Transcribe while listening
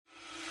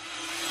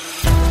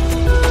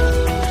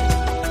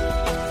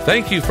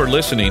Thank you for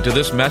listening to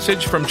this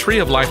message from Tree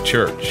of Life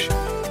Church.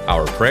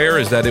 Our prayer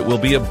is that it will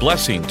be a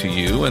blessing to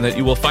you and that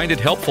you will find it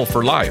helpful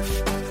for life.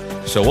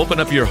 So open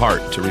up your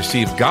heart to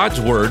receive God's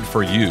word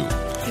for you.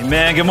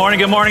 Amen. Good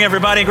morning,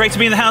 everybody. Great to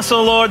be in the house of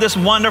the Lord this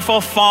wonderful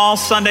fall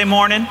Sunday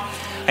morning.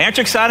 Aren't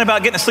you excited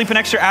about getting to sleep an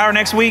extra hour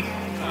next week?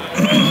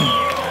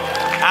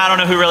 I don't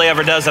know who really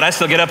ever does it. I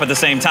still get up at the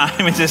same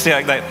time. It's just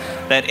like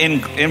that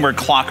inward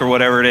clock or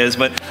whatever it is.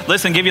 But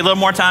listen, give you a little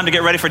more time to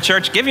get ready for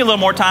church. Give you a little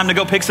more time to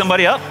go pick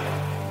somebody up.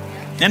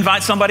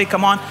 Invite somebody,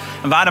 come on,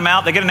 invite them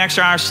out. They get an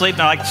extra hour of sleep.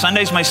 They're like,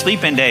 Sunday's my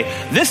sleep-in day.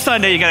 This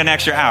Sunday, you got an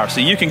extra hour, so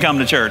you can come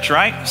to church,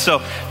 right?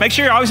 So make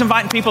sure you're always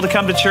inviting people to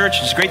come to church.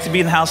 It's great to be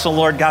in the house of the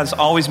Lord. God's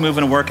always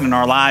moving and working in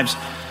our lives.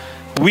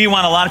 We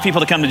want a lot of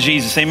people to come to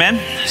Jesus,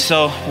 amen?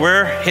 So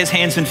we're his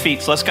hands and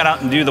feet. So let's get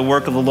out and do the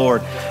work of the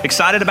Lord.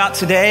 Excited about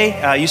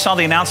today. You saw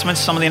the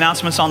announcements, some of the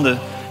announcements on the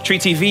Tree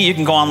TV. You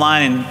can go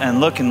online and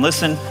look and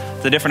listen to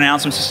the different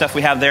announcements and stuff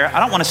we have there.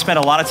 I don't want to spend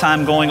a lot of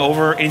time going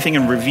over anything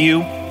in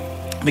review,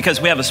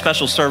 because we have a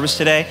special service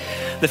today.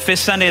 The fifth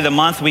Sunday of the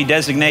month, we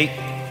designate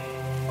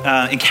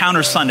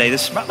Encounter Sunday.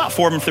 This is about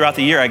 4 of them throughout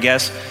the year, I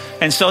guess.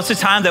 And so it's a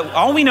time that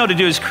all we know to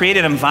do is create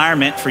an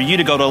environment for you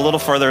to go to a little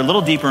further, a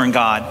little deeper in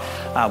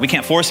God. We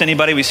can't force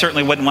anybody. We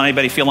certainly wouldn't want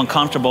anybody to feel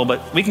uncomfortable,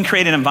 but we can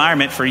create an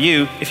environment for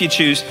you, if you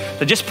choose,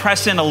 to just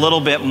press in a little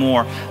bit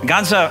more.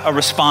 God's a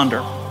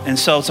responder. And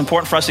so it's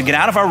important for us to get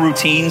out of our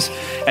routines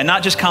and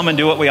not just come and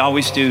do what we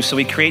always do. So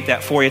we create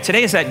that for you.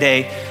 Today is that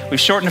day. We've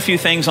shortened a few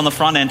things on the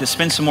front end to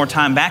spend some more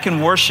time back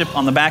in worship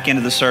on the back end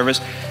of the service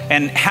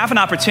and have an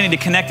opportunity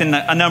to connect in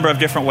a number of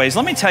different ways.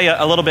 Let me tell you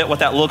a little bit what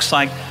that looks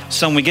like,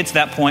 so when we get to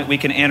that point, we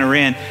can enter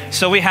in.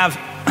 So we have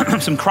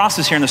some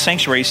crosses here in the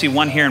sanctuary. You see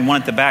one here and one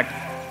at the back.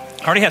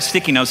 I already have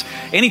sticky notes.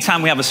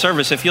 Anytime we have a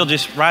service, if you'll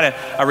just write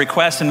a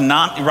request and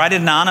write it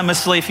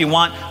anonymously if you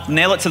want,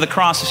 nail it to the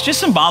cross. It's just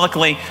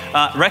symbolically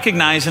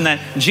recognizing that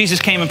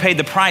Jesus came and paid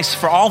the price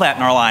for all that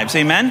in our lives.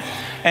 Amen?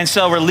 And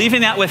so we're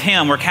leaving that with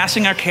him. We're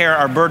casting our care,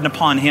 our burden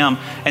upon him.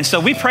 And so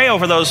we pray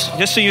over those,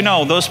 just so you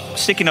know, those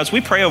sticky notes,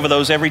 we pray over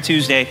those every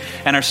Tuesday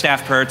in our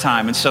staff prayer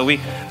time. And so we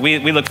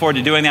look forward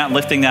to doing that and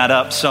lifting that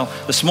up. So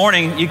this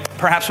morning, you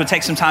perhaps would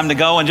take some time to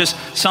go and just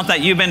something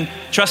that you've been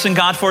trusting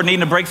God for,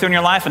 needing a breakthrough in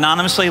your life,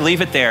 anonymously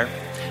leave it there.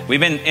 We've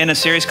been in a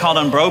series called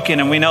Unbroken,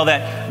 and we know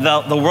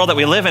that the world that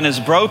we live in is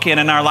broken,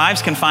 and our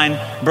lives can find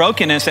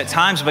brokenness at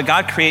times, but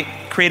God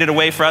created a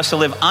way for us to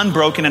live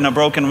unbroken in a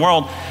broken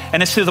world,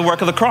 and it's through the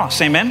work of the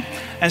cross, amen?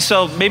 And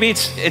so maybe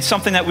it's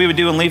something that we would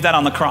do and leave that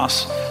on the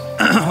cross.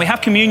 We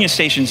have communion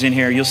stations in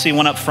here. You'll see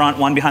one up front,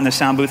 one behind the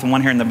sound booth, and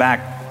one here in the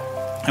back.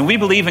 And we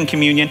believe in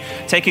communion,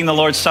 taking the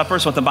Lord's Supper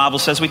is what the Bible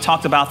says. We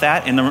talked about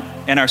that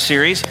in our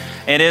series.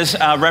 It is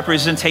a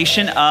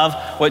representation of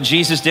what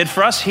Jesus did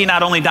for us. He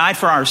not only died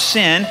for our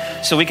sin,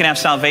 so we can have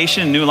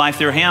salvation and new life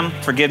through him,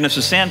 forgiveness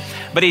of sin,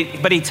 but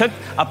he took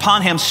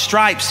upon him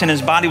stripes, and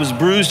his body was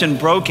bruised and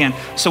broken,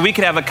 so we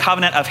could have a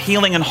covenant of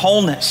healing and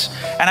wholeness.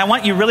 And I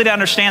want you really to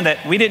understand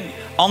that we didn't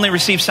only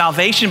receive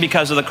salvation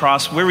because of the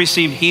cross, we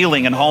received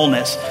healing and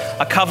wholeness,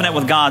 a covenant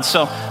with God.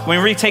 So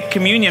when we take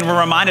communion, we're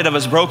reminded of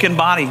his broken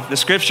body. The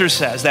scripture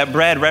says that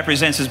bread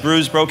represents his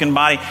bruised, broken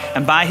body,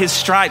 and by his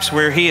stripes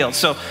we're healed.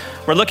 So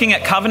we're looking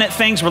at covenant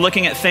things. We're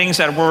looking at things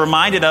that we're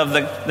reminded of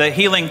the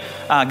healing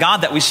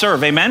God that we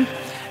serve, amen?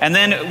 And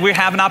then we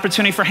have an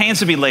opportunity for hands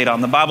to be laid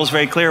on. The Bible's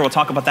very clear. We'll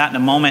talk about that in a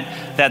moment,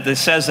 that it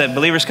says that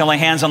believers can lay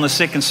hands on the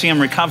sick and see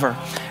them recover.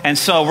 And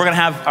so we're going to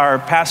have our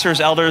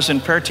pastors, elders,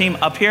 and prayer team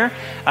up here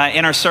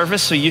in our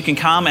service, so you can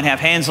come and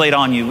have hands laid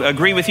on you.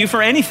 Agree with you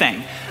for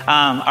anything.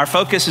 Our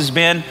focus has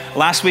been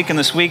last week and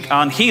this week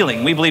on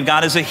healing. We believe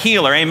God is a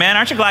healer. Amen.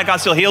 Aren't you glad God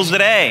still heals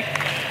today?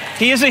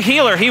 He is a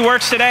healer. He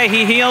works today.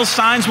 He heals,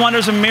 signs,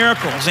 wonders, and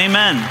miracles.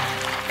 Amen.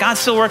 God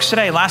still works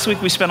today. Last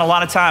week we spent a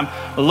lot of time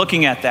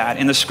looking at that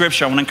in the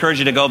scripture. I want to encourage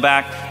you to go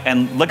back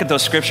and look at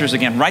those scriptures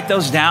again. Write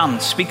those down,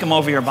 speak them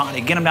over your body,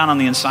 get them down on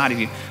the inside of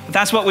you. But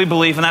that's what we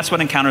believe, and that's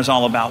what Encounter is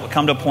all about. We'll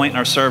come to a point in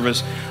our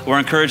service where we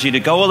encourage you to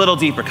go a little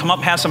deeper. Come up,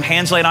 have some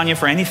hands laid on you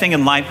for anything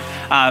in life.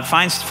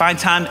 Find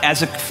time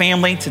as a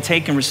family to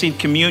take and receive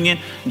communion,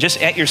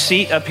 just at your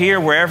seat up here,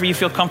 wherever you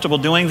feel comfortable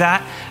doing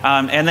that.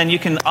 And then you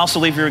can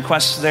also leave your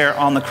requests there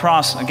on the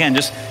cross. Again,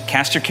 just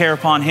cast your care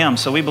upon him.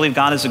 So we believe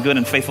God is a good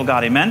and faithful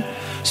God. Amen.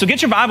 So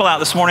get your Bible out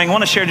this morning. I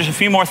want to share just a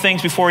few more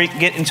things before we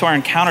get into our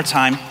encounter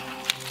time.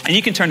 And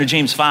you can turn to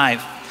James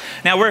 5.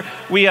 Now,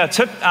 we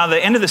took the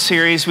end of the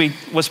series, we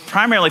was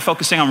primarily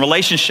focusing on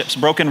relationships,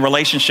 broken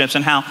relationships,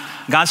 and how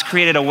God's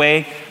created a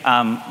way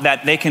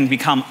that they can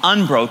become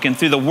unbroken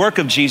through the work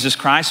of Jesus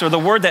Christ, or the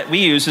word that we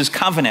use is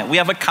covenant. We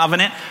have a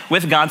covenant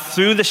with God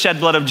through the shed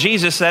blood of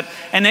Jesus that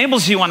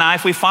enables you and I,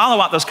 if we follow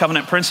out those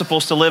covenant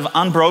principles, to live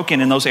unbroken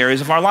in those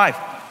areas of our life.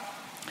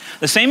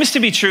 The same is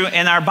to be true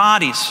in our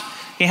bodies.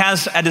 He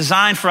has a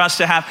design for us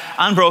to have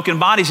unbroken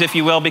bodies, if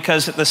you will,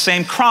 because the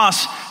same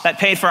cross that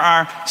paid for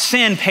our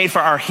sin paid for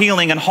our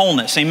healing and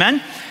wholeness.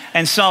 Amen?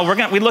 And so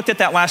we looked at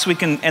that last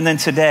week and then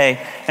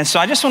today. And so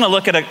I just want to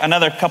look at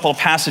another couple of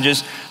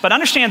passages. But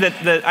understand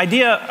that the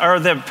idea,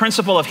 or the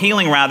principle of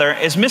healing rather,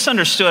 is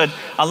misunderstood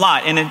a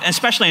lot, and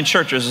especially in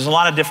churches. There's a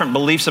lot of different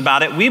beliefs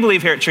about it. We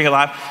believe here at Tree of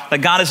Life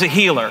that God is a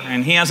healer,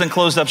 and he hasn't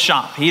closed up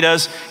shop. He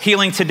does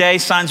healing today,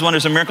 signs,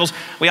 wonders, and miracles.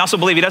 We also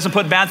believe he doesn't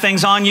put bad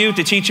things on you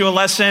to teach you a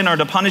lesson or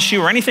to punish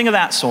you or anything of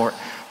that sort.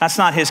 That's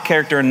not his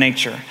character and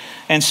nature.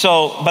 And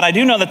so, but I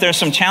do know that there's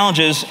some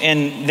challenges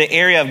in the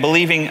area of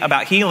believing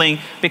about healing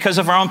because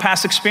of our own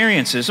past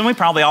experiences. And we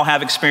probably all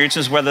have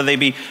experiences, whether they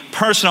be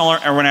personal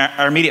or in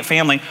our immediate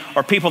family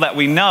or people that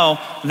we know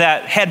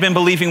that had been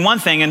believing one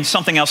thing and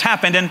something else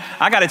happened. And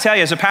I got to tell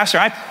you, as a pastor,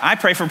 I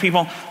pray for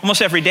people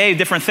almost every day,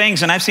 different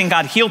things. And I've seen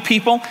God heal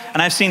people,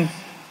 and I've seen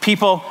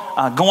people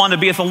go on to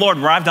be with the Lord,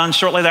 where I've done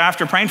shortly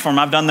thereafter praying for them,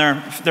 I've done their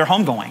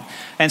homegoing.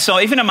 And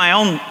so even in my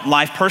own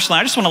life personally,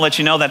 I just want to let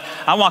you know that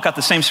I walk out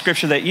the same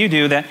scripture that you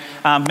do, that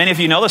many of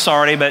you know this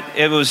already, but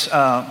it was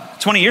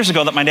 20 years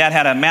ago that my dad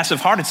had a massive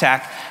heart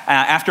attack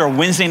after a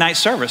Wednesday night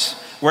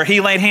service where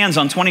he laid hands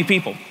on 20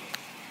 people.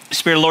 The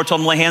Spirit of the Lord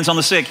told him to lay hands on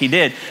the sick. He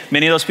did.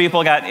 Many of those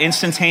people got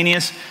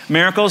instantaneous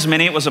miracles.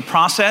 Many, it was a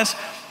process.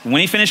 When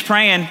he finished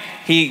praying,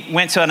 he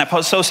went to an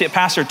associate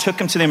pastor,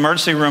 took him to the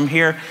emergency room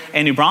here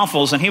in New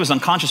Braunfels, and he was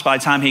unconscious by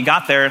the time he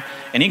got there,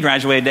 and he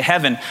graduated to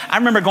heaven. I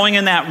remember going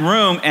in that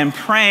room and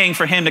praying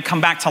for him to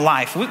come back to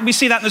life. We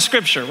see that in the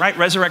scripture, right?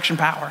 Resurrection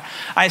power.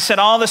 I said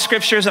all the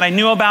scriptures, and I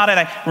knew about it.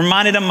 I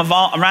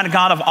reminded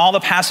God of all the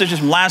passages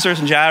from Lazarus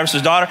and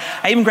Jairus' daughter.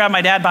 I even grabbed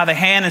my dad by the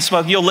hand and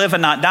spoke, "You'll live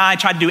and not die." I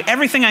tried to do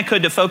everything I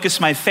could to focus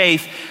my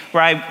faith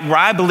where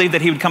I believed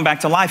that he would come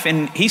back to life,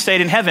 and he stayed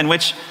in heaven,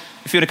 which,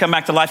 if he would have come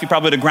back to life, he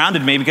probably would have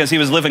grounded me because he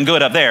was living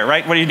good up there,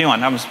 right? What are you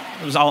doing?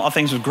 All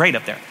things were great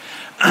up there.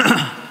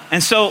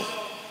 And so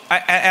I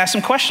asked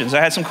some questions. I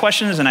had some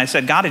questions, and I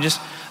said, God, I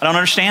don't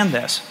understand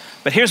this.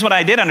 But here's what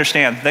I did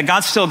understand, that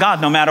God's still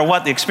God no matter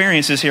what the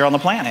experience is here on the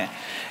planet.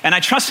 And I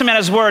trust him at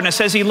his word, and it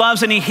says he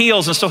loves and he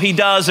heals, and so he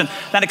does. And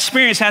that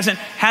experience hasn't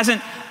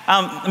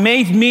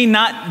made me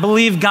not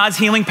believe God's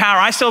healing power.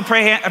 I still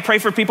pray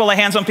for people, lay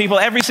hands on people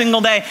every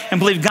single day, and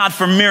believe God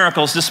for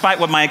miracles despite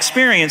what my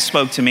experience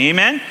spoke to me,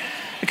 amen?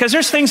 Because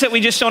there's things that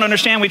we just don't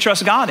understand we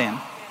trust God in.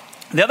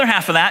 The other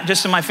half of that,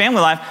 just in my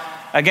family life,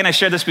 again, I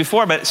shared this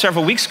before, but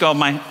several weeks ago,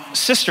 my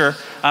sister,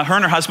 her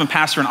and her husband,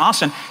 pastor in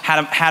Austin,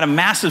 had a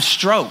massive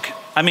stroke.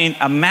 I mean,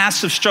 a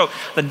massive stroke.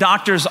 The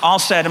doctors all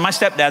said, and my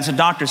stepdad's a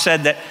doctor,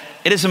 said that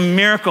it is a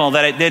miracle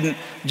that it didn't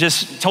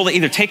just totally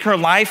either take her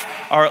life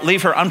or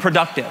leave her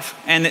unproductive.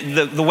 And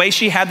the way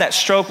she had that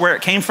stroke, where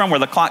it came from, where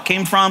the clot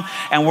came from,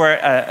 and where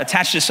it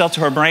attached itself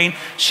to her brain,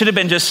 should have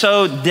been just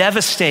so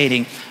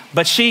devastating.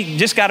 But she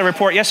just got a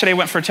report yesterday,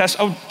 went for a test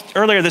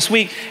earlier this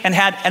week, and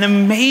had an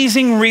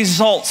amazing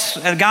results.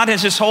 And God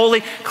has just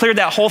wholly cleared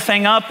that whole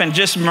thing up and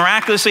just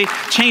miraculously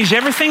changed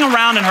everything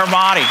around in her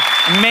body,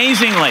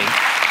 amazingly.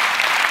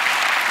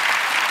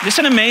 Just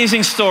an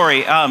amazing story.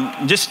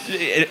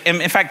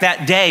 In fact,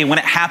 that day when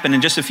it happened, in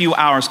just a few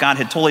hours, God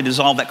had totally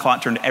dissolved that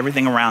clot, turned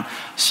everything around.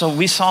 So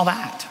we saw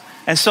that.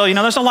 And so,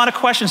 there's a lot of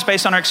questions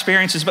based on our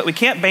experiences, but we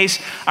can't base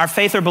our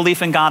faith or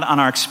belief in God on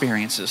our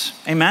experiences.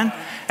 Amen?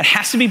 It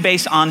has to be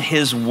based on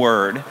his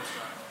word.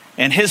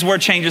 And his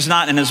word changes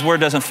not, and his word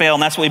doesn't fail,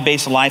 and that's what we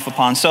base life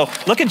upon. So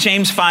look at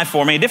James 5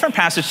 for me. A different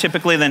passage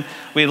typically than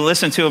we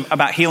listen to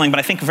about healing, but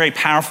I think a very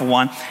powerful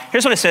one.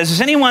 Here's what it says.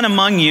 Is anyone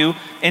among you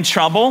in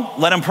trouble?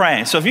 Let him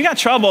pray. So if you got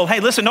trouble, hey,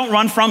 listen, don't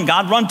run from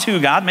God, run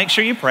to God. Make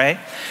sure you pray.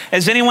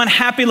 Is anyone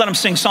happy? Let him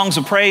sing songs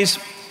of praise.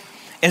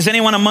 Is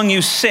anyone among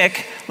you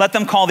sick? Let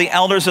them call the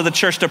elders of the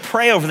church to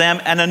pray over them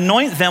and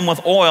anoint them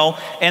with oil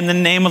in the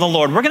name of the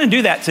Lord. We're going to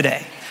do that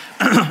today.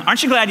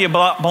 Aren't you glad you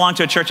belong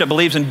to a church that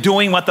believes in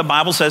doing what the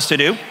Bible says to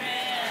do?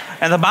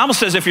 And the Bible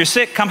says if you're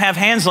sick, come have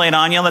hands laid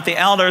on you. Let the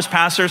elders,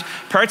 pastors,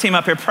 prayer team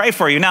up here pray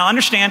for you. Now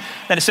understand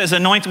that it says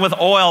anoint with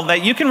oil,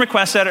 that you can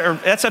request that, or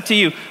that's up to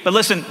you. But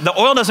listen, the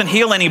oil doesn't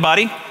heal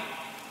anybody.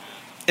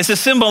 It's a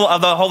symbol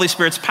of the Holy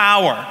Spirit's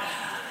power.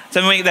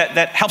 Something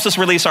that helps us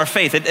release our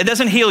faith. It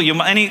doesn't heal you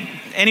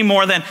any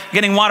more than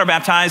getting water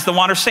baptized. The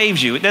water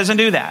saves you. It doesn't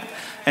do that.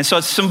 And so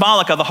it's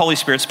symbolic of the Holy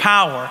Spirit's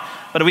power.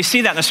 But we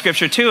see that in the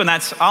scripture too, and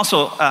that's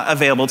also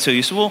available to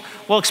you. So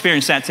we'll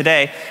experience that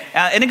today.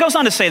 And it goes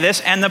on to say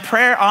this, and the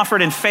prayer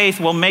offered in faith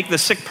will make the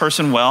sick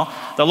person well.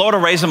 The Lord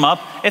will raise them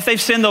up. If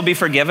they've sinned, they'll be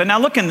forgiven. Now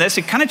look in this,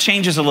 it kind of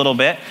changes a little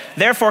bit.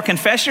 Therefore,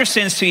 confess your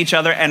sins to each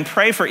other and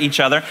pray for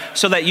each other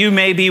so that you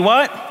may be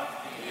what?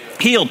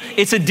 Healed.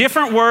 It's a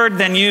different word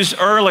than used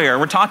earlier.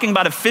 We're talking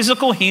about a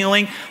physical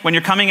healing when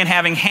you're coming and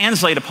having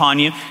hands laid upon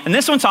you. And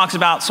this one talks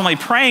about somebody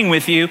praying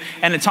with you,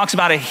 and it talks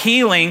about a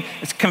healing.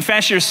 It's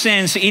confess your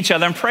sins to each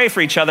other and pray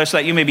for each other so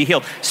that you may be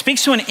healed.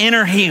 Speaks to an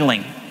inner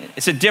healing.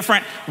 It's a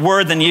different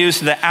word than used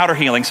to the outer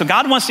healing. So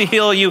God wants to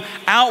heal you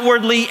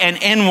outwardly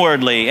and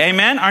inwardly.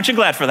 Amen? Aren't you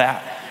glad for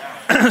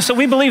that? So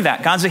we believe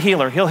that. God's a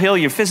healer. He'll heal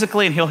you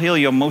physically, and he'll heal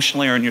you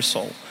emotionally or in your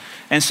soul.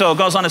 And so it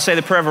goes on to say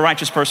the prayer of a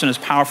righteous person is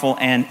powerful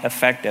and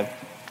effective.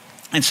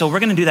 And so we're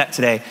gonna do that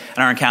today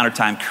in our encounter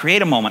time.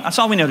 Create a moment, that's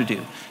all we know to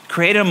do.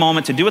 Create a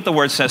moment to do what the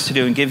word says to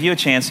do and give you a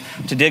chance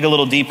to dig a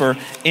little deeper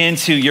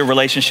into your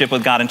relationship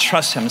with God and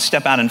trust him and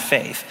step out in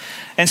faith.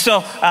 And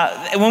so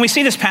when we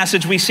see this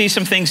passage, we see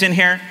some things in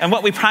here. And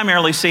what we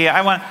primarily see,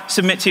 I want to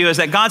submit to you, is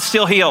that God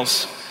still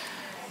heals.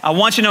 I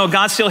want you to know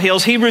God still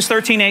heals. Hebrews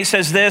 13:8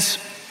 says this,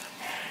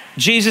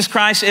 Jesus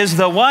Christ is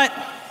the what?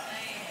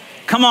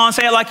 Come on,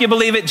 say it like you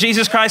believe it.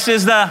 Jesus Christ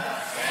is the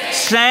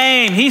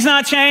same. He's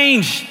not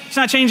changed. He's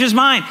not changed his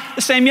mind.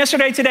 The same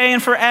yesterday, today,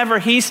 and forever.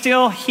 He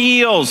still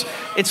heals.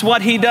 It's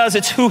what he does.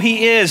 It's who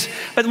he is.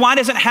 But why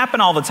doesn't it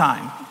happen all the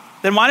time?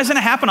 Then why doesn't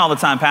it happen all the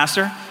time,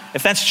 Pastor?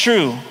 If that's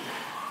true.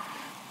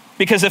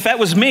 Because if that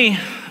was me,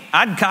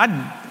 I'd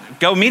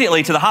go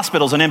immediately to the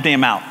hospitals and empty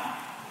them out.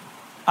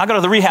 I'd go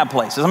to the rehab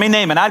places. Let me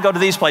name it. I'd go to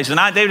these places. And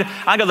I'd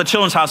go to the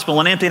children's hospital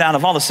and empty it out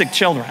of all the sick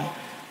children.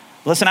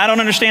 Listen, I don't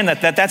understand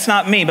that. That's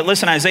not me. But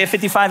listen, Isaiah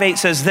 55:8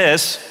 says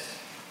this,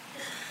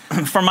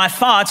 for my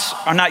thoughts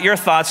are not your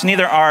thoughts,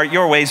 neither are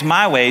your ways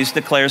my ways,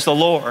 declares the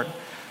Lord.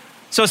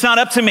 So it's not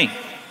up to me.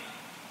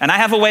 And I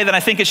have a way that I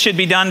think it should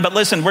be done, but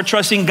listen, we're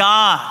trusting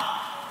God,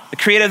 the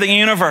creator of the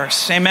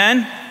universe,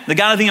 amen? The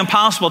God of the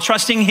impossible,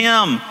 trusting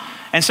him.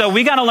 And so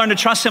we gotta learn to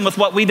trust him with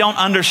what we don't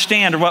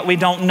understand or what we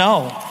don't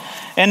know.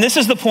 And this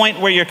is the point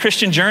where in your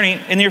Christian journey,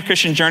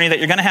 that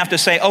you're gonna have to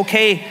say,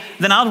 okay,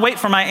 then I'll wait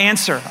for my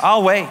answer.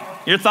 I'll wait.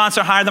 Your thoughts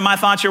are higher than my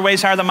thoughts, your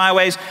ways higher than my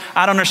ways.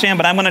 I don't understand,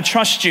 but I'm gonna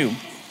trust you.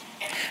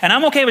 And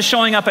I'm okay with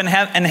showing up in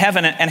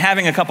heaven and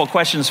having a couple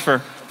questions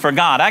for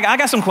God. I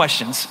got some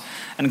questions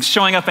and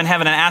showing up in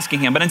heaven and asking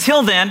him. But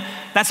until then,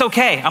 that's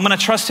okay. I'm gonna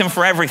trust him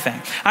for everything.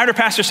 I heard a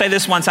pastor say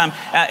this one time,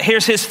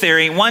 here's his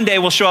theory. One day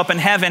we'll show up in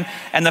heaven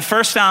and the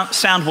first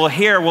sound we'll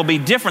hear will be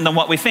different than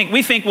what we think.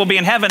 We think we'll be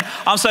in heaven,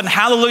 all of a sudden,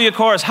 hallelujah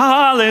chorus,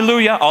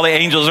 hallelujah. All the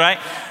angels, right?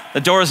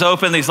 The doors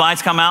open, these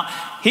lights come out.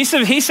 He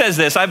says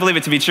this, I believe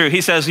it to be true.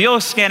 He says,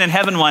 you'll stand in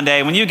heaven one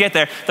day. When you get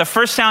there, the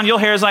first sound you'll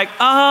hear is like,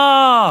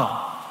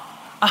 oh,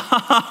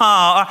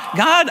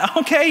 God,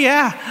 okay,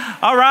 yeah,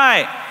 all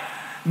right.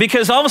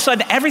 Because all of a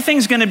sudden,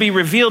 everything's gonna be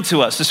revealed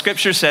to us. The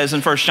scripture says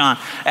in 1 John,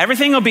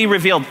 everything will be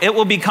revealed. It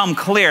will become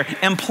clear,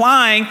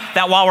 implying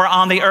that while we're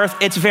on the earth,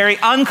 it's very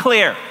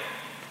unclear.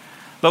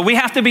 But we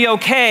have to be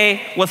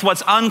okay with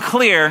what's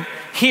unclear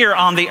here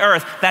on the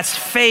earth. That's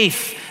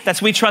faith.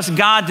 That's we trust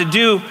God to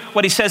do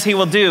what he says he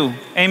will do.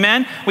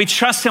 Amen? We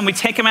trust him, we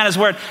take him at his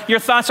word. Your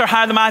thoughts are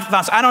higher than my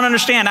thoughts. I don't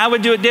understand, I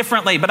would do it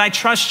differently, but I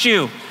trust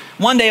you.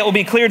 One day it will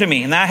be clear to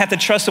me, and I have to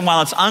trust him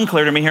while it's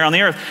unclear to me here on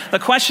the earth. The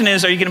question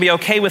is, are you gonna be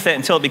okay with it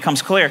until it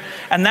becomes clear?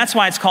 And that's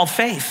why it's called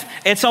faith.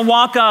 It's a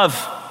walk of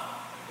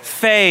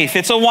faith.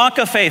 It's a walk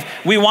of faith.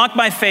 We walk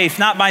by faith,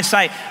 not by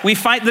sight. We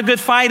fight the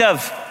good fight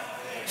of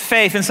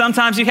faith, and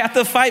sometimes you have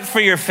to fight for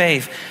your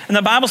faith. And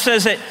the Bible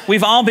says that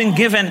we've all been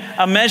given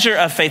a measure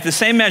of faith, the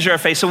same measure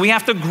of faith, so we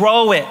have to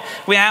grow it.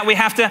 We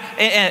have to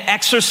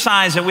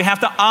exercise it. We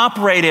have to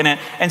operate in it.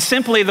 And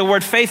simply the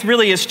word faith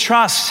really is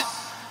trust.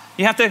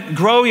 You have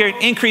to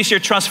increase your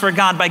trust for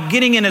God by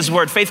getting in his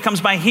word. Faith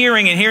comes by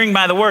hearing and hearing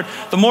by the word.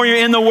 The more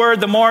you're in the word,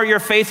 the more your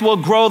faith will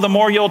grow, the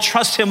more you'll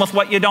trust him with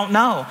what you don't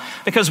know.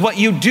 Because what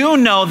you do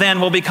know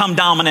then will become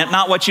dominant,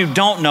 not what you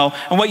don't know.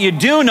 And what you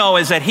do know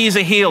is that he's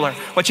a healer.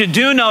 What you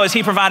do know is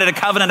he provided a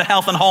covenant of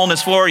health and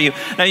wholeness for you.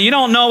 Now you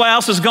don't know what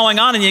else is going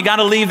on and you got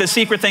to leave the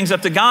secret things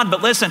up to God.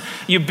 But listen,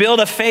 you build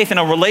a faith and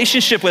a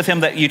relationship with him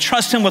that you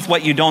trust him with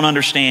what you don't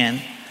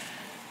understand.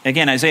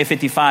 Again, Isaiah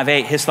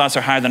 55:8, his thoughts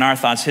are higher than our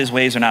thoughts, his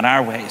ways are not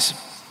our ways.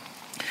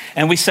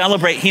 And we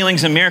celebrate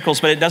healings and miracles,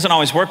 but it doesn't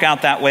always work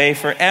out that way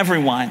for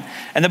everyone.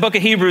 And the book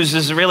of Hebrews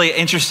is a really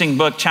interesting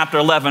book, chapter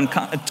 11,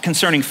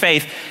 concerning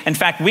faith. In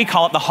fact, we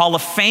call it the Hall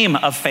of Fame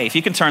of faith.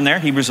 You can turn there,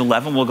 Hebrews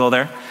 11, we'll go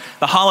there.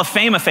 The Hall of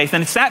Fame of faith.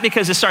 And it's that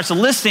because it starts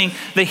listing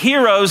the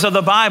heroes of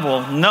the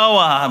Bible,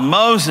 Noah,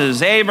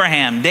 Moses,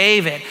 Abraham,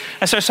 David.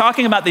 It starts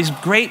talking about these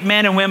great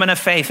men and women of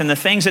faith and the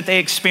things that they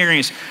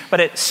experienced, but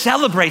it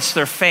celebrates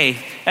their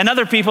faith. And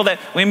other people that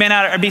we may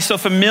not be so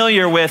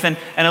familiar with and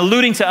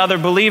alluding to other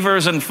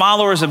believers and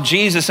followers of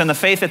Jesus and the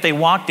faith that they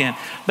walked in.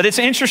 But it's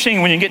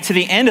interesting when you get to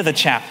the end of the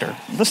chapter.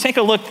 Let's take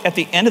a look at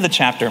the end of the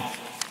chapter.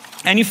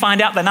 And you find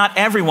out that not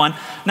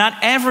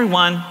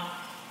everyone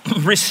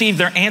received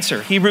their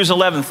answer. Hebrews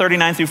 11,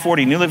 39 through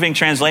 40, New Living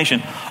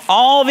Translation.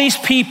 All these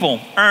people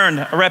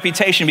earned a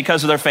reputation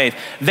because of their faith.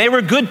 They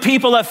were good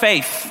people of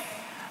faith.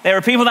 They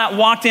were people that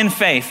walked in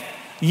faith.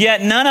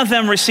 Yet none of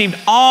them received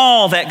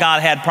all that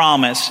God had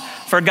promised,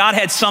 for God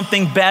had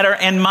something better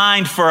in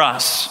mind for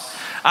us.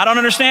 I don't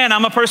understand.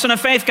 I'm a person of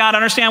faith. God, I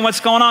understand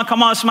what's going on.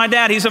 Come on, it's my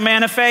dad. He's a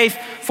man of faith.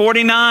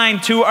 49,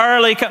 too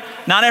early.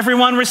 Not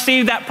everyone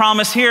received that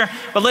promise here.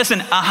 But listen,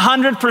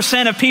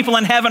 100% of people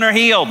in heaven are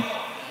healed.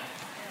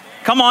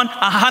 Come on,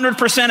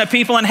 100% of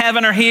people in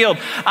heaven are healed.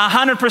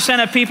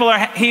 100% of people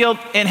are healed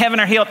in heaven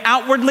are healed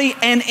outwardly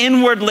and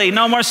inwardly.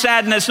 No more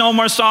sadness, no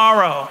more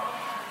sorrow,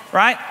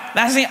 right?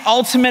 That's the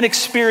ultimate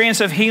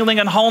experience of healing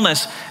and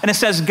wholeness. And it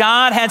says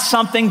God had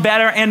something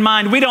better in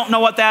mind. We don't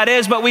know what that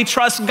is, but we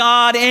trust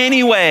God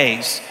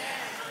anyways.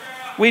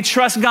 We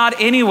trust God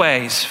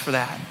anyways for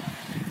that.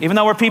 Even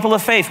though we're people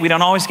of faith, we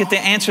don't always get the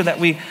answer that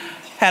we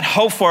had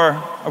hoped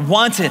for or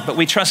wanted, but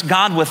we trust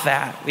God with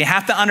that. We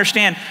have to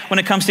understand when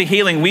it comes to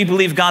healing, we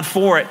believe God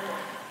for it,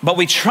 but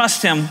we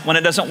trust him when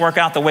it doesn't work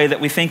out the way that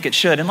we think it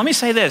should. And let me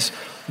say this,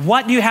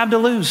 what do you have to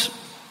lose?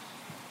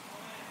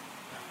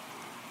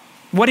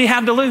 What do you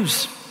have to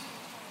lose?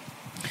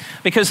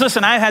 Because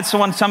listen, I had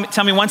someone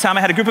tell me one time,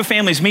 I had a group of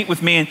families meet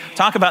with me and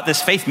talk about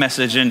this faith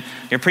message, and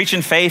you're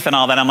preaching faith and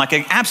all that. I'm like,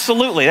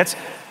 absolutely. If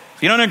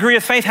you don't agree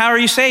with faith, how are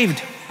you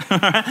saved?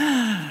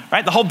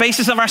 Right? The whole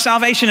basis of our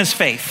salvation is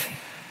faith.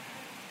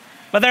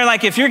 But they're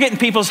like, if you're getting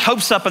people's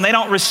hopes up and they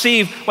don't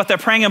receive what they're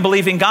praying and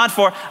believing God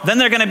for, then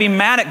they're going to be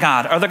mad at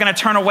God or they're going to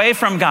turn away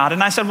from God.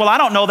 And I said, well, I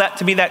don't know that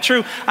to be that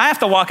true. I have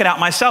to walk it out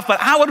myself,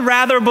 but I would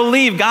rather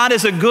believe God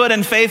is a good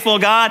and faithful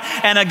God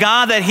and a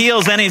God that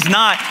heals and he's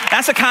not.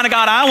 That's the kind of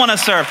God I want to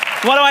serve.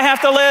 What do I have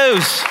to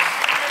lose?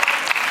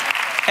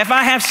 If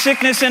I have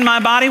sickness in my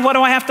body, what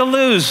do I have to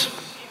lose?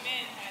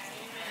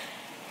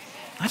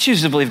 I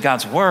choose to believe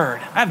God's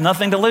word. I have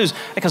nothing to lose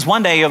because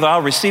one day either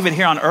I'll receive it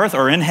here on earth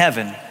or in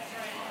heaven.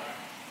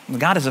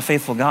 God is a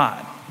faithful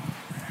God.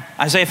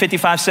 Isaiah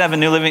 57:1,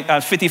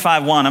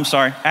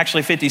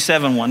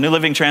 New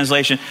Living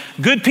Translation.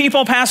 Good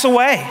people pass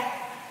away.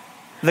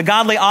 The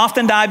godly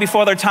often die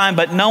before their time,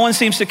 but no one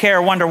seems to care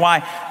or wonder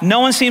why.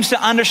 No one seems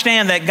to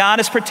understand that God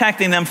is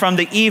protecting them from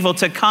the evil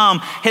to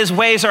come. His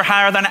ways are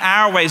higher than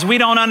our ways. We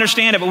don't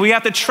understand it, but we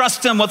have to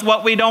trust him with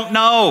what we don't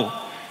know.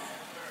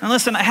 And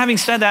listen, having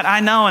said that, I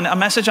know and a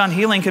message on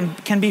healing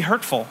can be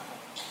hurtful.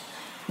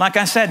 Like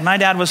I said, my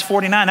dad was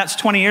 49. That's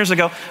 20 years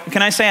ago.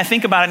 Can I say I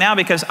think about it now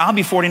because I'll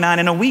be 49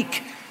 in a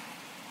week.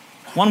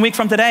 1 week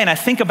from today, and I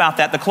think about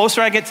that. The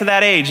closer I get to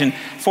that age, and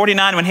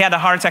 49 when he had a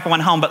heart attack and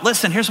went home. But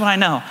listen, here's what I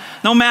know.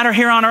 No matter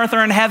here on earth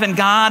or in heaven,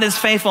 God is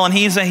faithful and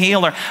he's a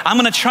healer. I'm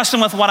going to trust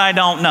him with what I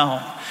don't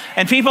know.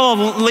 And people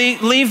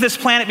leave this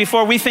planet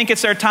before we think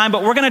it's their time,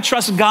 but we're going to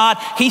trust God.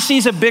 He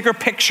sees a bigger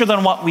picture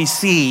than what we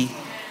see.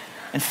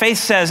 And faith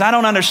says, I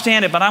don't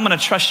understand it, but I'm going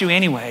to trust you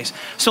anyways.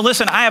 So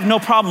listen, I have no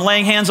problem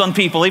laying hands on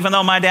people, even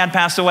though my dad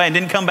passed away and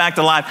didn't come back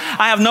to life.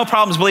 I have no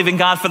problems believing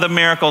God for the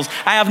miracles.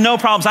 I have no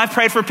problems. I've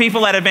prayed for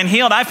people that have been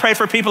healed. I've prayed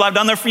for people, I've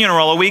done their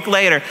funeral a week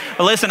later.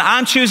 But listen,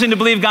 I'm choosing to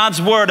believe God's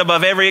word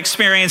above every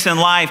experience in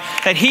life,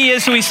 that he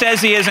is who he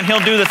says he is and he'll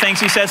do the things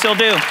he says he'll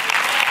do.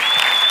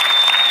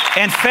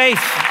 And faith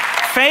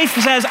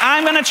says,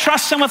 I'm going to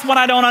trust him with what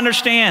I don't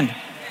understand.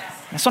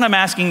 That's what I'm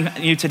asking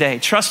you today.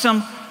 Trust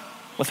him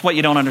with what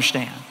you don't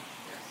understand.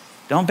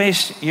 Don't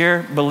base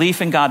your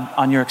belief in God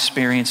on your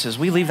experiences.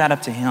 We leave that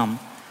up to him.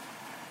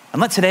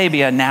 And let today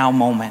be a now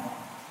moment,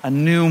 a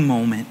new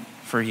moment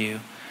for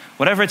you.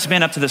 Whatever it's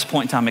been up to this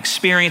point in time,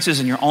 experiences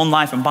in your own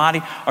life and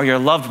body or your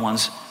loved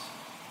ones,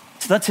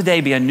 let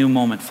today be a new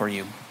moment for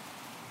you.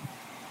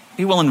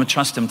 Be willing to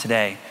trust him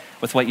today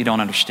with what you don't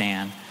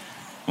understand.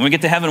 When we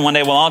get to heaven one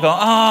day, we'll all go,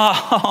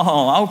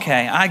 oh,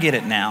 okay, I get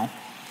it now.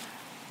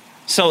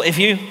 So if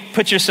you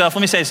put yourself,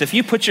 let me say this, if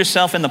you put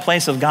yourself in the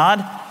place of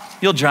God,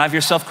 you'll drive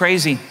yourself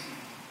crazy.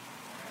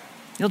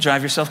 You'll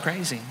drive yourself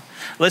crazy.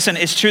 Listen,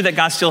 it's true that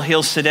God still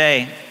heals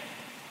today,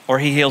 or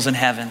he heals in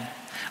heaven.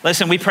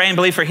 Listen, we pray and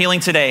believe for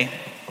healing today.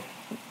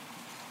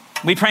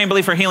 We pray and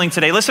believe for healing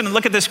today. Listen,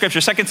 look at this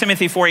scripture, 2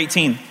 Timothy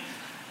 4:18.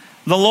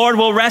 The Lord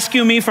will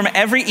rescue me from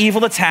every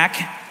evil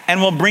attack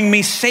and will bring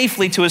me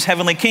safely to his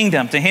heavenly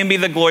kingdom. To him be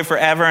the glory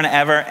forever and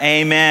ever.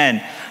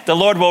 Amen. The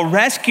Lord will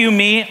rescue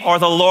me or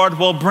the Lord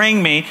will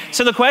bring me.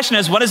 So the question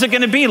is, what is it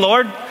going to be,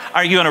 Lord?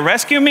 Are you going to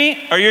rescue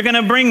me or are you going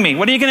to bring me?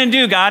 What are you going to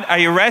do, God? Are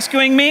you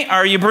rescuing me or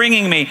are you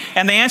bringing me?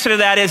 And the answer to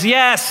that is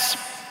yes.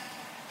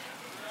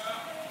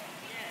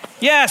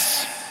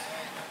 Yes.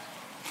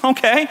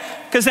 Okay,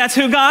 because that's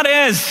who God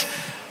is.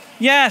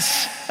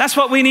 Yes, that's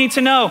what we need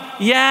to know.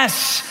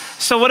 Yes.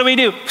 So what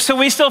do? So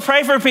we still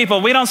pray for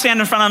people. We don't stand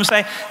in front of them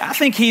and say, I don't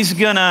think he's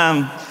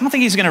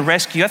gonna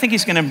rescue you. I think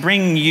he's gonna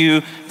bring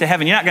you to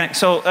heaven. You're not gonna,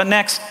 so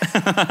next,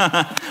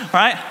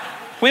 right?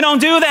 We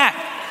don't do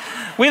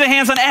that. We lay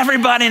hands on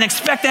everybody and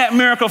expect that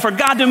miracle for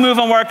God to move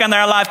and work in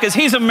their life because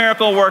he's a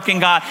miracle working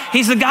God.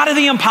 He's the God of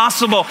the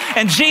impossible.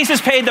 And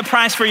Jesus paid the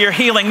price for your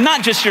healing,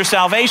 not just your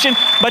salvation,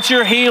 but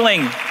your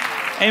healing.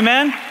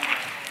 Amen?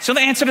 So the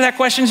answer to that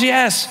question is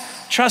yes.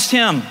 Trust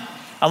him.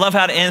 I love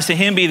how it ends. To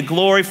him be the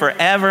glory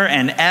forever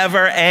and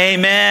ever.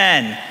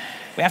 Amen.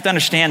 We have to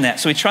understand that.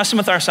 So we trust him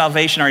with our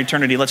salvation, our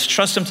eternity. Let's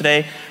trust him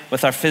today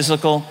with our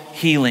physical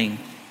healing.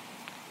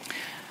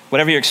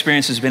 Whatever your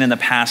experience has been in the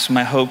past,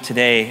 my hope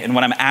today and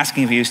what I'm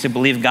asking of you is to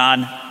believe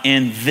God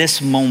in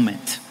this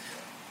moment.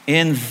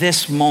 In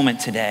this moment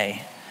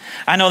today.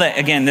 I know that,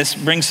 again, this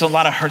brings a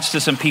lot of hurts to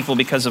some people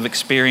because of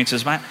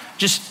experiences. But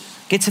just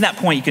get to that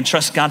point. You can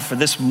trust God for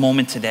this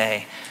moment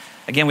today.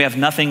 Again, we have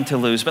nothing to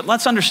lose, but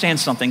let's understand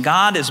something.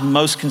 God is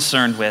most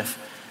concerned with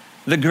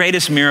the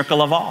greatest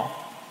miracle of all,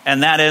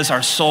 and that is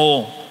our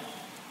soul.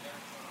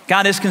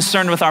 God is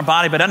concerned with our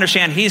body, but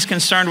understand he's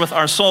concerned with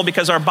our soul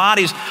because our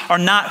bodies are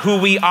not who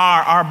we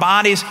are. Our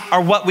bodies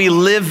are what we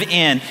live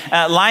in.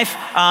 Life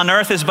on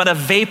earth is but a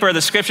vapor.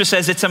 The scripture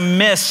says it's a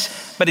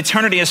mist. but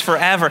eternity is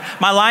forever.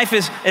 My life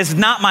is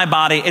not my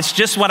body. It's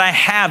just what I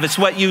have. It's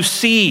what you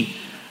see.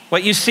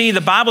 What you see,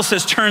 the Bible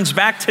says, turns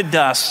back to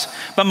dust,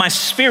 but my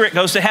spirit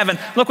goes to heaven.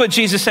 Look what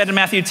Jesus said in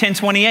Matthew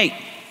 10:28.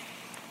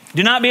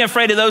 Do not be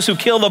afraid of those who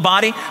kill the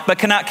body, but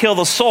cannot kill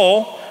the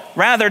soul.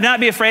 Rather, do not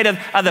be afraid of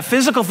the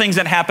physical things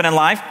that happen in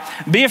life.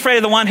 Be afraid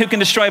of the one who can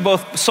destroy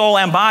both soul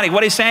and body.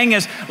 What he's saying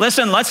is,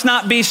 listen, let's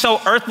not be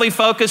so earthly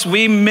focused.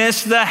 We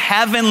miss the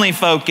heavenly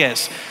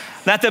focus.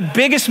 That the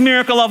biggest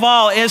miracle of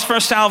all is for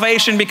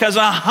salvation, because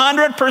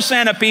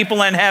 100% of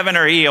people in heaven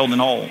are healed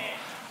and whole.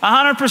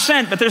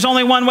 100%, but there's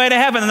only one way to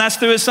heaven, and that's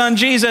through his son,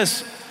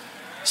 Jesus.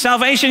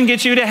 Salvation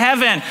gets you to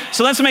heaven.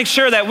 So let's make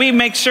sure that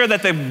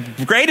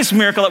the greatest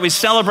miracle that we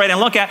celebrate and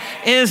look at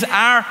is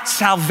our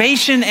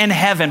salvation in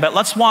heaven. But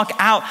let's walk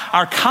out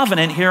our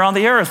covenant here on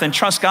the earth and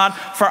trust God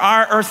for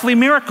our earthly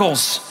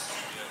miracles.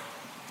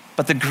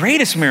 But the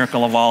greatest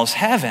miracle of all is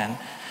heaven.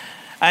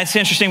 It's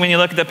interesting when you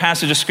look at the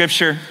passage of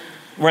scripture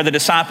where the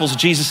disciples,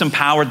 Jesus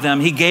empowered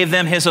them. He gave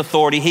them his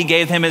authority. He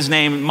gave them his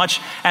name,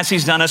 much as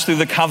he's done us through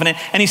the covenant.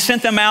 And he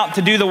sent them out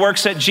to do the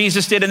works that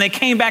Jesus did. And they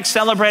came back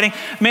celebrating.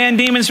 Man,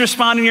 demons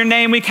respond in your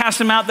name. We cast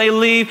them out. They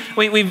leave.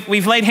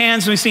 We've laid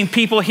hands. We've seen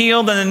people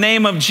healed in the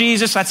name of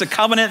Jesus. That's a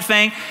covenant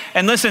thing.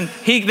 And listen,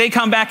 they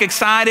come back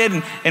excited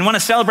and want to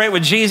celebrate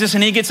with Jesus.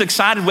 And he gets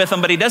excited with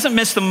them. But he doesn't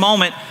miss the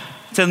moment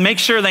to make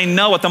sure they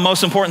know what the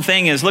most important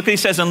thing is. Look what he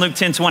says in Luke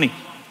 10:20.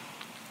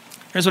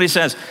 Here's what he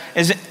says.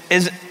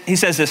 He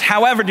says this,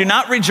 however, do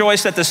not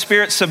rejoice that the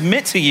spirits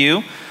submit to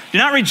you. Do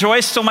not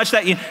rejoice so much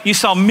that you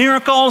saw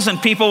miracles and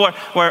people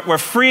were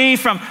free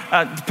from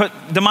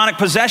demonic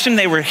possession.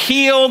 They were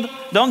healed.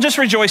 Don't just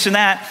rejoice in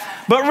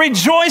that, but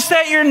rejoice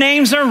that your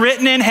names are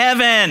written in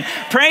heaven.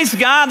 Praise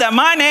God that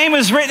my name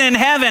is written in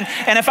heaven.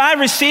 And if I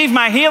receive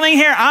my healing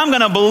here, I'm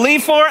going to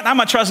believe for it. I'm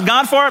going to trust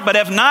God for it. But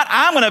if not,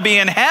 I'm going to be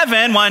in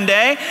heaven one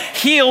day,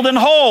 healed and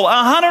whole,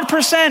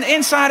 100%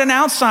 inside and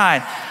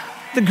outside.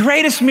 The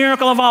greatest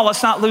miracle of all,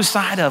 let's not lose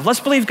sight of. Let's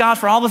believe God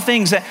for all the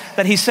things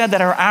that he said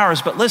that are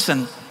ours. But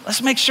listen,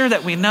 let's make sure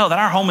that we know that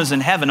our home is in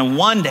heaven. And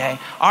one day,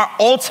 our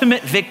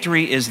ultimate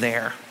victory is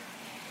there.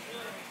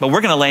 But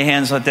we're going to lay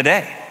hands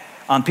today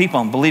on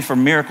people and believe for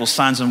miracles,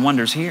 signs, and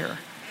wonders here.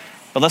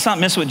 But let's not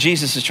miss what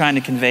Jesus is trying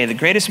to convey. The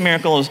greatest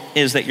miracle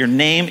is that your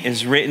name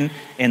is written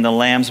in the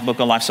Lamb's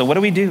book of life. So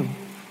what do?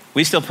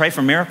 We still pray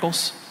for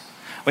miracles.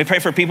 We pray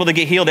for people to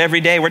get healed every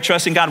day. We're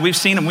trusting God. We've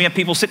seen them. We have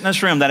people sitting in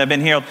this room that have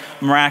been healed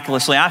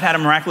miraculously. I've had a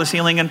miraculous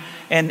healing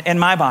in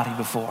my body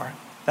before.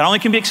 That only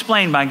can be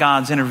explained by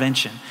God's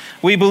intervention.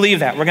 We believe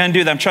that. We're going to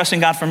do that. I'm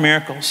trusting God for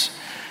miracles.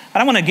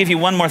 And I want to give you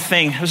one more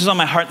thing. This was on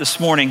my heart this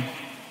morning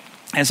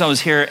as I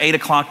was here at 8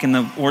 o'clock and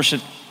the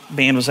worship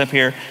band was up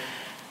here.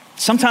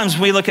 Sometimes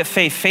we look at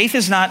faith. Faith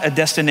is not a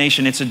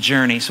destination. It's a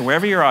journey. So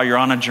wherever you are, you're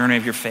on a journey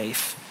of your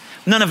faith.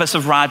 None of us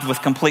have arrived with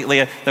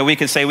completely, that we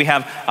could say we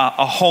have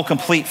a whole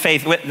complete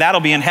faith. That'll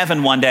be in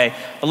heaven one day.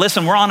 But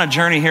listen, we're on a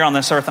journey here on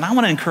this earth, and I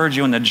want to encourage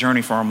you in the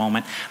journey for a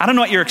moment. I don't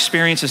know what your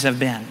experiences have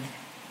been,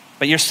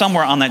 but you're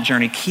somewhere on that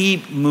journey.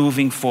 Keep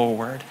moving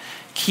forward.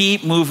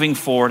 Keep moving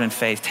forward in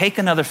faith. Take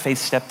another faith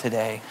step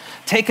today.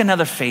 Take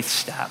another faith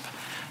step.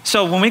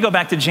 So when we go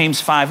back to James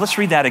 5, let's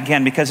read that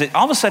again, because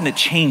all of a sudden it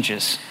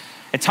changes.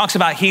 It talks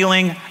about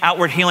healing,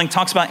 outward healing,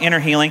 talks about inner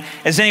healing.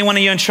 Is anyone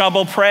of you in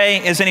trouble?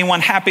 Pray. Is anyone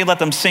happy? Let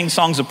them sing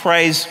songs of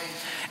praise.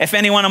 If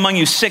anyone among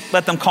you sick,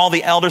 let them call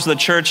the elders of the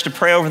church to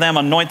pray over them,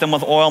 anoint them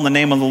with oil in the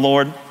name of the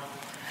Lord.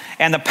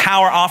 And the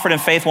power offered in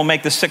faith will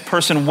make the sick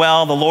person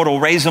well. The Lord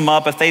will raise them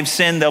up. If they've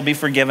sinned, they'll be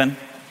forgiven.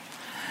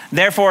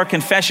 Therefore,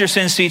 confess your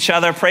sins to each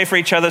other, pray for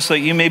each other so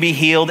that you may be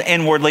healed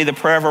inwardly. The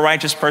prayer of a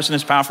righteous person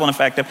is powerful and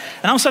effective.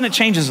 And all of a sudden it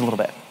changes a little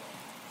bit.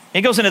 It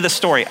goes into this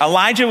story.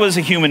 Elijah was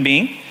a human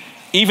being,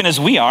 even as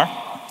we are.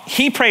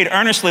 He prayed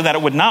earnestly that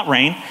it would not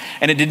rain,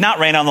 and it did not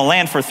rain on the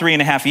land for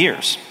 3.5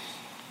 years.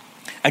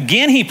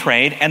 Again he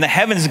prayed, and the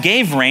heavens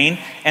gave rain,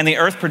 and the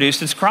earth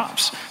produced its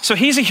crops. So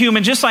he's a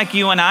human just like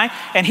you and I,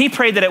 and he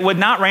prayed that it would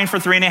not rain for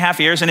 3.5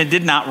 years, and it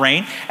did not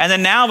rain. And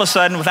then now all of a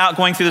sudden, without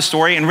going through the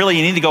story, and really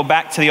you need to go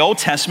back to the Old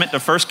Testament, to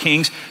 1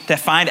 Kings, to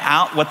find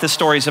out what this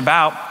story is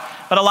about.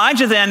 But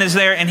Elijah then is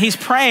there, and he's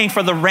praying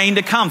for the rain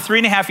to come.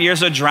 3.5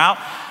 years of drought.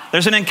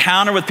 There's an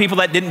encounter with people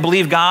that didn't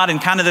believe God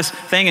and kind of this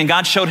thing, and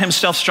God showed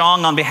himself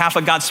strong on behalf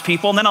of God's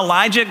people. And then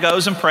Elijah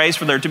goes and prays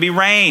for there to be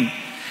rain.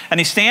 And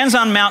he stands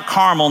on Mount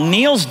Carmel,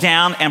 kneels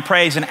down and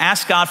prays and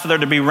asks God for there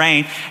to be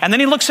rain. And then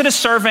he looks at his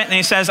servant and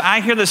he says, I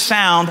hear the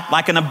sound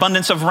like an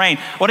abundance of rain.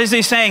 What is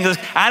he saying? He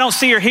says, I don't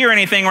see or hear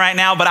anything right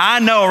now, but I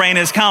know rain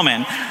is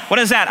coming. What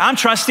is that? I'm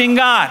trusting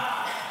God.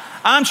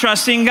 I'm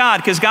trusting God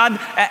because God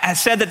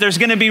has said that there's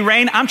going to be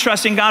rain. I'm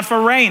trusting God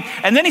for rain.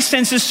 And then he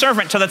sends his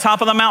servant to the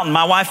top of the mountain.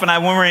 My wife and I,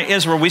 when we were in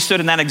Israel, we stood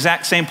in that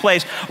exact same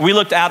place. We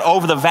looked out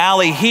over the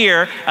valley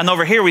here, and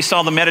over here we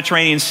saw the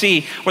Mediterranean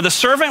Sea, where the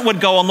servant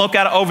would go and look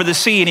out over the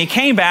sea. And he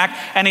came back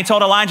and he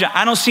told Elijah,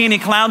 I don't see any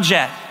clouds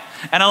yet.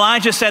 And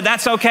Elijah said,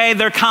 that's okay,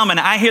 they're coming.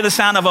 I hear the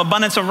sound of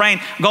abundance of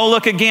rain. Go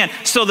look again.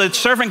 So the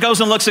servant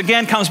goes and looks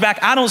again, comes back.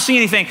 I don't see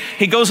anything.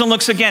 He goes and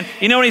looks again.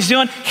 You know what he's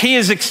doing? He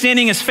is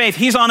extending his faith.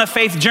 He's on a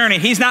faith journey.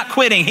 He's not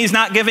quitting. He's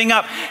not giving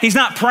up. He's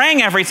not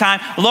praying every time.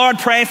 Lord,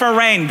 pray for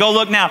rain. Go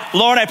look now.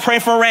 Lord, I pray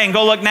for rain.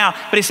 Go look now.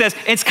 But he says,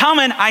 it's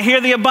coming. I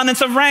hear the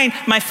abundance of rain.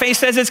 My faith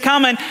says it's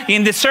coming.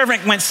 And the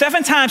servant went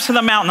 7 times to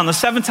the mountain. On the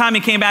 7th time,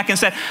 he came back and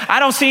said, I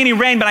don't see any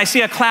rain, but I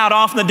see a cloud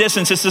off in the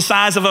distance. It's the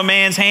size of a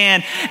man's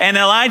hand. And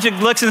Elijah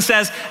looks and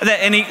says,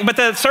 but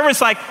the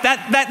servant's like,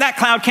 that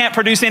cloud can't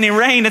produce any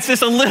rain. It's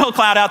just a little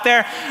cloud out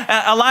there.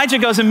 Elijah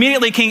goes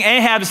immediately, King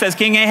Ahab says,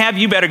 King Ahab,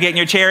 you better get in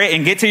your chariot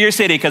and get to your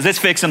city because it's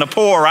fixing to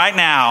pour right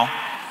now.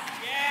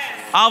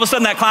 All of a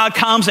sudden that cloud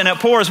comes and it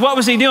pours. What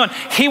was he doing?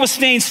 He was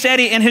staying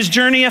steady in his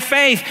journey of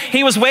faith.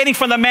 He was waiting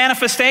for the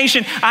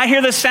manifestation. I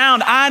hear the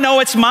sound. I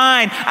know it's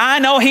mine. I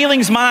know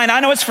healing's mine.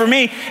 I know it's for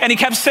me. And he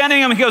kept sending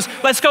him. He goes,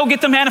 let's go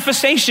get the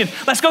manifestation.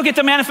 Let's go get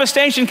the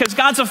manifestation because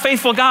God's a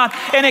faithful God.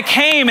 And it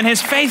came and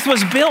his faith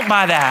was built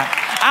by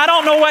that. I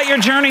don't know what your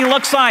journey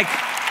looks like.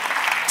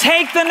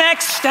 Take the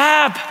next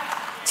step.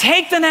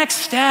 Take the next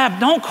step.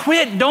 Don't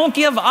quit. Don't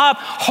give up.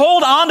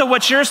 Hold on to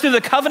what's yours through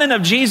the covenant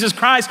of Jesus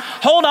Christ.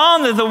 Hold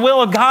on to the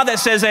will of God that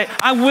says that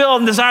I will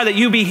and desire that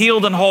you be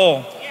healed and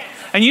whole.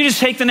 And you just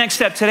take the next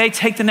step. Today,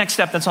 take the next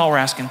step. That's all we're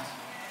asking.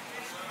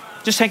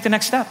 Just take the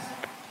next step.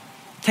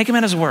 Take him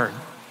at his word.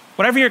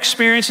 Whatever your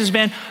experience has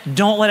been,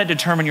 don't let it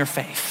determine your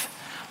faith.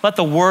 Let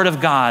the word of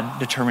God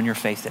determine your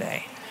faith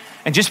today.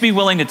 And just be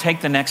willing to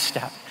take the next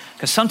step.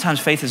 Because sometimes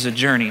faith is a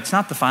journey. It's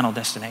not the final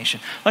destination.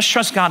 Let's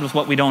trust God with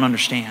what we don't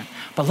understand.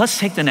 But let's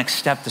take the next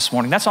step this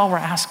morning. That's all we're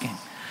asking.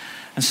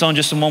 And so in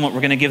just a moment, we're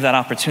going to give that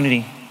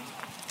opportunity.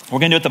 We're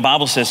going to do what the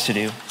Bible says to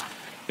do.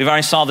 We've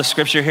already saw the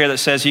scripture here that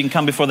says you can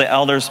come before the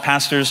elders,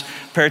 pastors,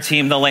 prayer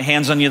team. They'll lay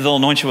hands on you. They'll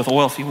anoint you with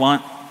oil if you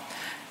want.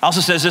 It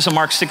also says this in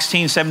Mark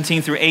 16,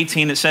 17 through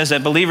 18. It says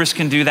that believers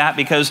can do that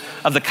because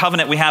of the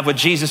covenant we have with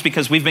Jesus,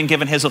 because we've been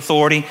given his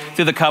authority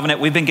through the covenant.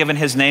 We've been given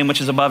his name,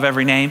 which is above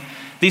every name.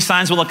 These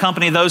signs will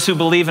accompany those who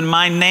believe in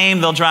my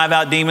name. They'll drive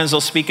out demons.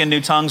 They'll speak in new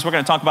tongues. We're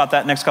going to talk about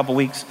that next couple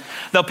weeks.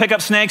 They'll pick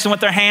up snakes and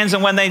with their hands,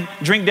 and when they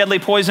drink deadly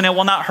poison, it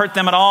will not hurt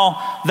them at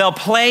all. They'll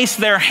place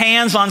their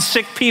hands on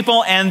sick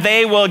people and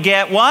they will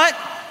get what?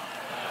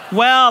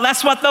 Well,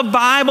 that's what the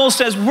Bible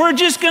says. We're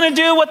just going to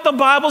do what the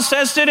Bible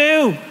says to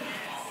do.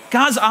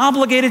 God's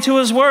obligated to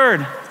his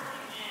word.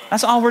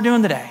 That's all we're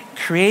doing today.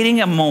 Creating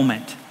a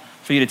moment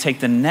for you to take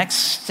the next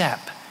step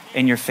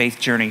in your faith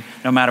journey.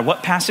 No matter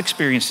what past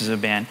experiences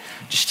have been,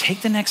 just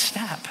take the next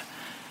step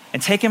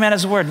and take him at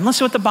his word. And let's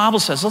see what the Bible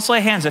says. Let's lay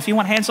hands. If you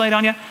want hands laid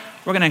on you,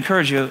 we're going to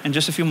encourage you in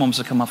just a few moments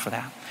to come up for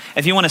that.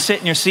 If you want to sit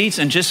in your seats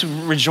and just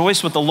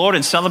rejoice with the Lord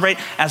and celebrate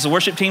as the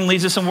worship team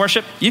leads us in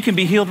worship, you can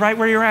be healed right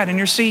where you're at in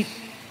your seat.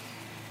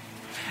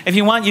 If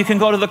you want, you can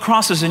go to the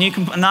crosses and you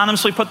can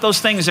anonymously put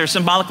those things there,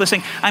 symbolically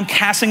saying, I'm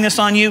casting this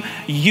on you.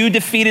 You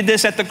defeated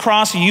this at the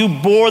cross. You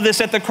bore this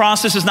at the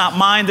cross. This is not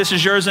mine. This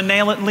is yours, and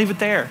nail it and leave it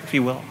there, if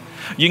you will.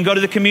 You can go to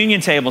the communion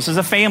tables as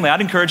a family.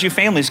 I'd encourage you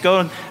families, go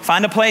and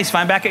find a place,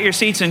 find back at your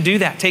seats and do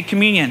that. Take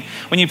communion.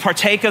 When you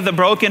partake of the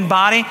broken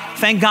body,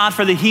 thank God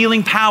for the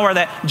healing power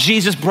that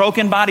Jesus'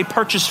 broken body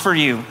purchased for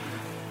you.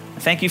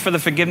 Thank you for the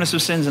forgiveness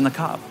of sins in the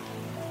cup.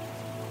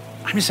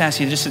 I'm just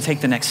asking you just to take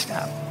the next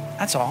step.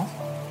 That's all.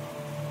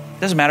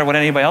 It doesn't matter what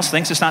anybody else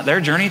thinks. It's not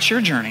their journey, it's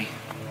your journey.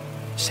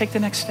 Just take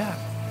the next step.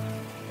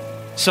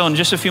 So in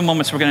just a few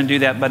moments, we're going to do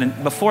that.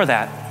 But before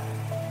that,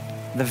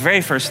 the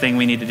very first thing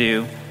we need to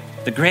do,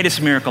 the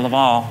greatest miracle of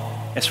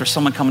all, is for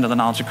someone coming to the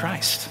knowledge of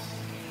Christ.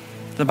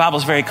 The Bible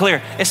is very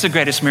clear. It's the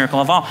greatest miracle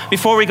of all.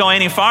 Before we go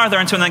any farther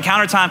into an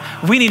encounter time,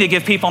 we need to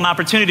give people an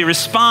opportunity to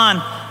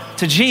respond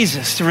to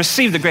Jesus, to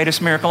receive the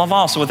greatest miracle of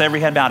all. So with every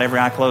head bowed, every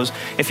eye closed,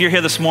 if you're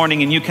here this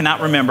morning and you cannot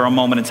remember a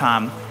moment in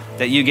time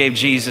that you gave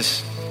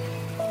Jesus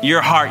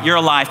your heart,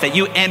 your life, that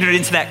you entered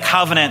into that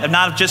covenant of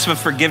not just of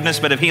forgiveness,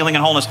 but of healing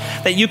and wholeness,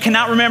 that you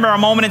cannot remember a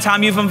moment in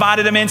time you've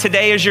invited him in,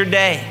 today is your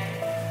day.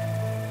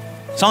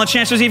 It's on the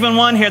chance there's even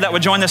one here that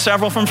would join the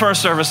several from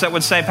first service that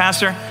would say,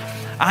 Pastor,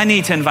 I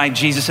need to invite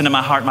Jesus into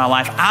my heart, my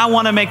life. I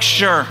want to make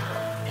sure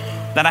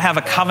that I have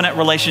a covenant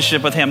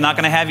relationship with him. Not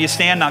going to have you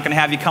stand, not going to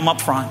have you come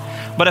up front.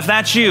 But if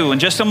that's you, in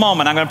just a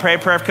moment, I'm going to pray a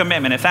prayer of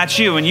commitment. If that's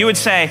you, and you would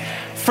say,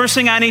 first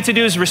thing I need to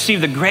do is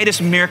receive the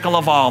greatest miracle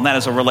of all, and that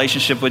is a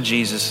relationship with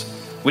Jesus.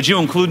 Would you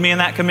include me in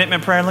that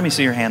commitment prayer? Let me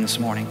see your hand this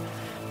morning.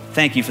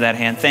 Thank you for that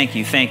hand. Thank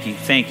you, thank you,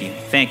 thank you.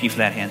 Thank you for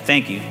that hand.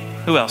 Thank you.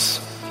 Who else?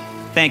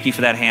 Thank you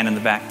for that hand in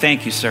the back.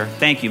 Thank you, sir.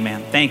 Thank you,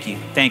 ma'am. Thank you.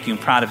 Thank you. I'm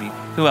proud of you.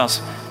 Who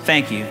else?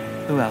 Thank you.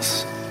 Who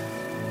else?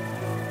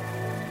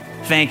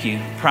 Thank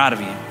you. Proud of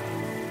you.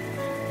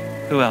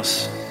 Who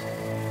else?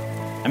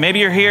 And maybe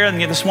you're here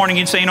and this morning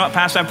you'd say, you know what,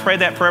 Pastor, I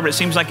prayed that prayer, but it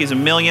seems like he's a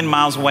million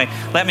miles away.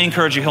 Let me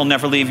encourage you, he'll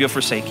never leave you or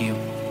forsake you.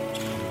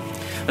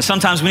 But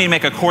sometimes we need to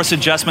make a course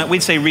adjustment.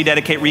 We'd say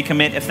rededicate,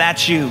 recommit. If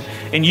that's you,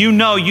 and you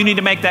know you need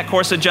to make that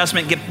course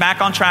adjustment, get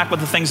back on track with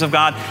the things of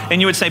God, and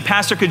you would say,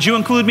 Pastor, could you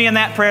include me in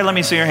that prayer? Let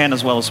me see your hand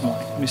as well this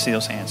morning. Let me see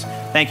those hands.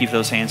 Thank you for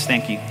those hands.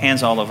 Thank you.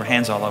 Hands all over,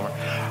 hands all over.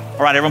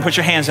 All right, everyone put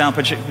your hands down,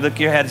 lift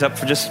your heads up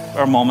for just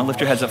a moment.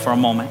 Lift your heads up for a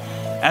moment.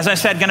 As I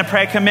said, gonna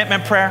pray a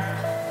commitment prayer.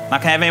 Not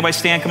gonna have anybody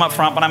stand, come up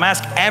front, but I'm gonna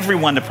ask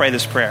everyone to pray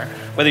this prayer,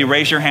 whether you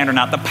raise your hand or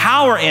not. The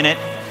power in it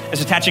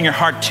is attaching your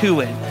heart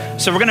to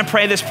it. So we're gonna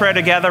pray this prayer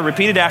together.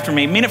 Repeat it after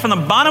me. Mean it from the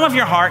bottom of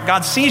your heart.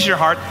 God sees your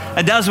heart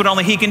and does what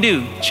only He can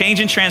do.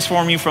 Change and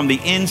transform you from the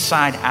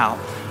inside out.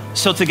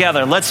 So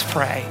together, let's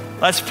pray.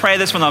 Let's pray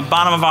this from the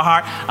bottom of our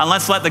heart, and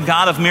let's let the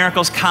God of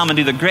miracles come and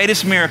do the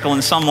greatest miracle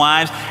in some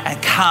lives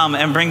and come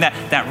and bring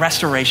that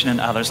restoration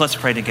in others. Let's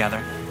pray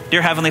together.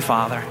 Dear Heavenly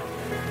Father,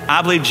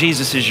 I believe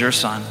Jesus is your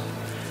Son,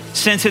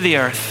 sent to the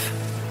earth,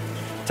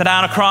 to die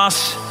on a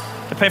cross,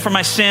 to pay for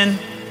my sin,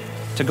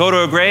 to go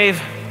to a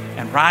grave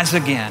and rise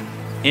again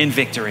in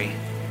victory.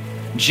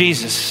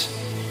 Jesus,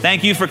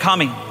 thank you for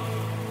coming.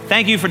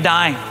 Thank you for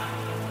dying.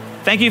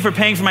 Thank you for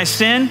paying for my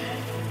sin.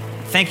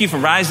 Thank you for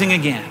rising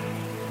again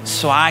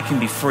so I can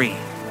be free.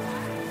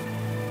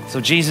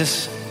 So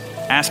Jesus,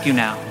 ask you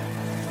now,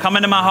 come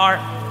into my heart,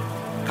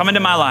 come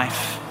into my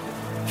life.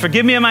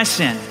 Forgive me of my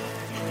sin.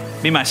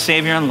 Be my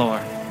Savior and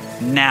Lord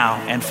now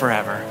and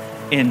forever.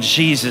 In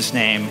Jesus'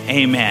 name,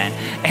 amen.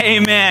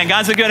 Amen.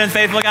 God's a good and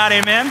faithful God,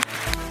 amen.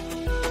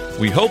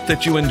 We hope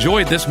that you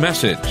enjoyed this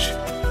message.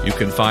 You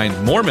can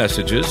find more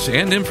messages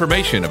and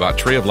information about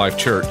Tree of Life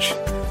Church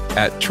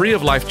at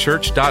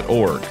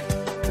treeoflifechurch.org.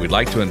 We'd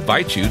like to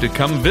invite you to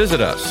come visit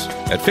us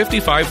at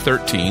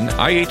 5513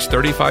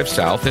 IH-35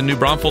 South in New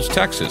Braunfels,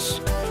 Texas,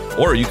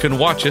 or you can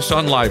watch us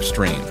on live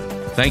stream.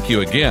 Thank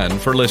you again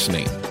for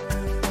listening.